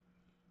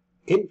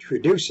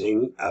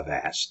Introducing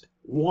Avast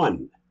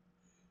One.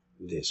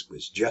 This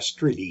was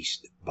just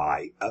released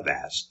by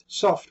Avast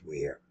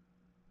Software.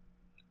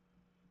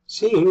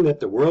 Seeing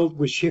that the world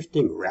was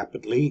shifting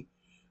rapidly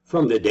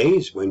from the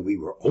days when we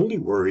were only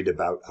worried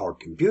about our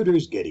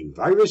computers getting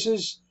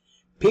viruses,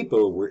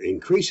 people were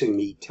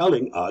increasingly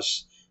telling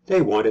us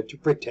they wanted to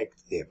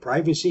protect their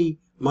privacy,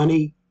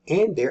 money,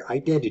 and their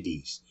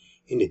identities,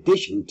 in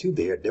addition to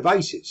their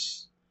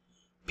devices.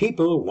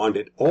 People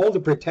wanted all the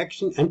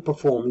protection and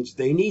performance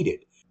they needed,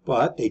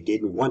 but they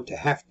didn't want to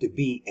have to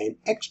be an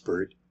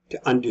expert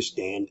to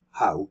understand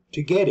how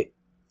to get it.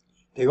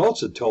 They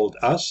also told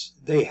us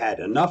they had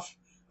enough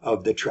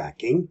of the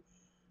tracking,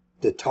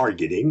 the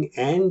targeting,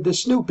 and the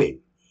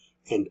snooping,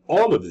 and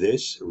all of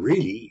this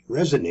really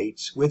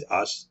resonates with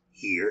us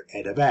here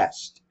at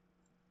Avast.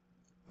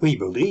 We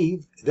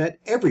believe that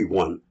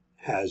everyone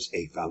has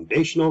a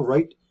foundational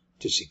right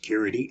to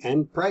security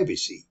and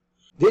privacy.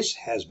 This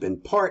has been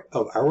part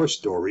of our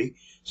story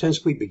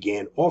since we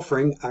began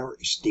offering our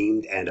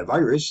esteemed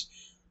antivirus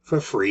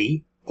for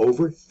free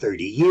over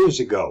 30 years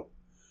ago.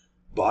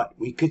 But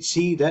we could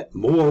see that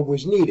more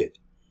was needed.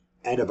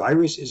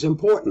 Antivirus is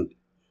important,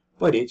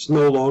 but it's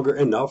no longer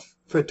enough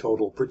for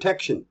total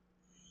protection.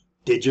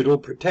 Digital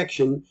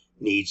protection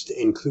needs to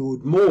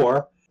include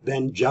more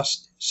than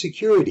just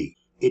security.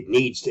 It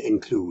needs to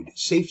include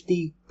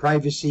safety,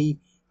 privacy,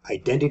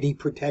 identity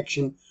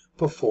protection,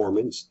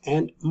 performance,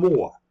 and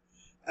more.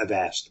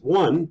 Avast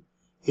One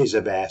is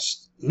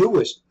Avast's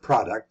newest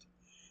product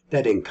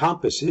that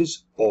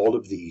encompasses all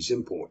of these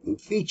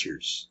important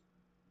features.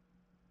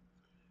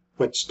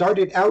 What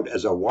started out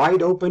as a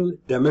wide-open,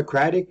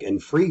 democratic,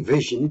 and free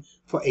vision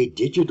for a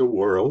digital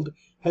world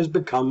has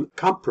become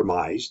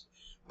compromised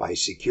by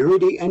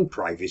security and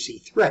privacy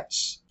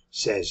threats,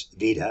 says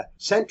Vida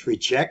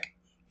Centricek,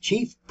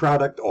 Chief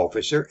Product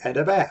Officer at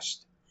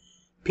Avast.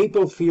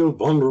 People feel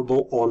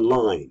vulnerable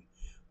online,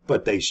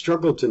 but they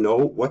struggle to know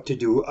what to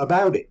do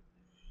about it.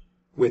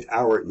 With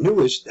our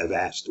newest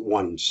Avast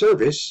One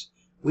service,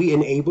 we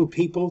enable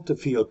people to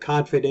feel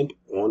confident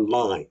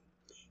online.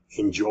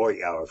 Enjoy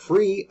our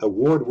free,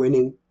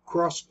 award-winning,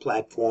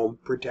 cross-platform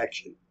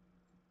protection.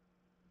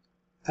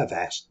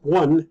 Avast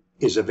One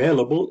is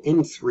available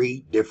in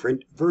 3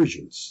 different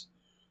versions.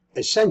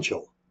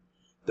 Essential,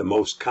 the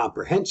most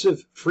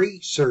comprehensive free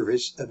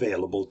service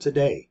available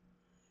today.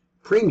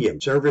 Premium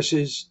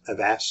services,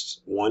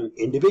 Avast One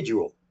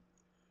Individual,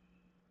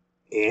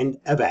 and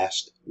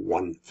Avast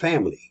One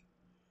Family.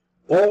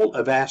 All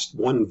Avast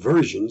One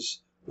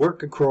versions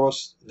work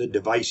across the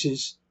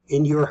devices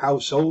in your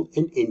household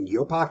and in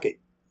your pocket.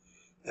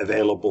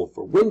 Available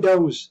for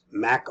Windows,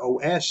 Mac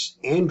OS,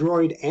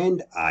 Android,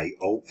 and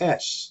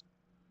iOS.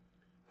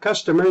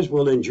 Customers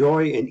will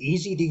enjoy an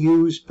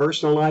easy-to-use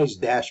personalized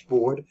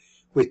dashboard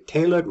with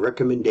tailored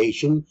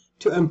recommendation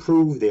to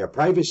improve their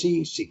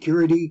privacy,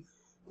 security,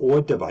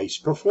 or device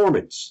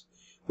performance,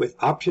 with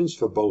options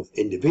for both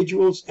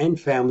individuals and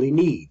family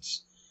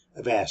needs.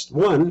 Avast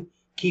One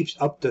keeps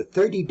up to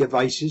 30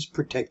 devices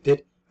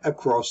protected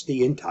across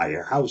the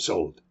entire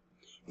household.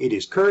 It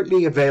is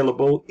currently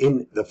available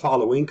in the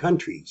following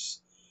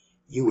countries: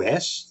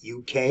 US,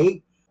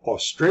 UK,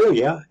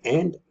 Australia,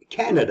 and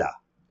Canada.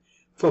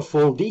 For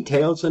full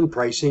details and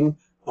pricing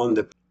on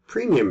the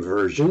premium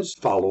versions,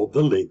 follow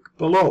the link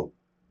below.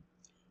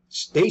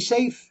 Stay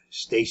safe,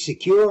 stay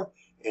secure,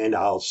 and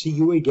I'll see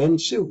you again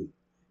soon.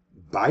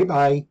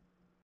 Bye-bye.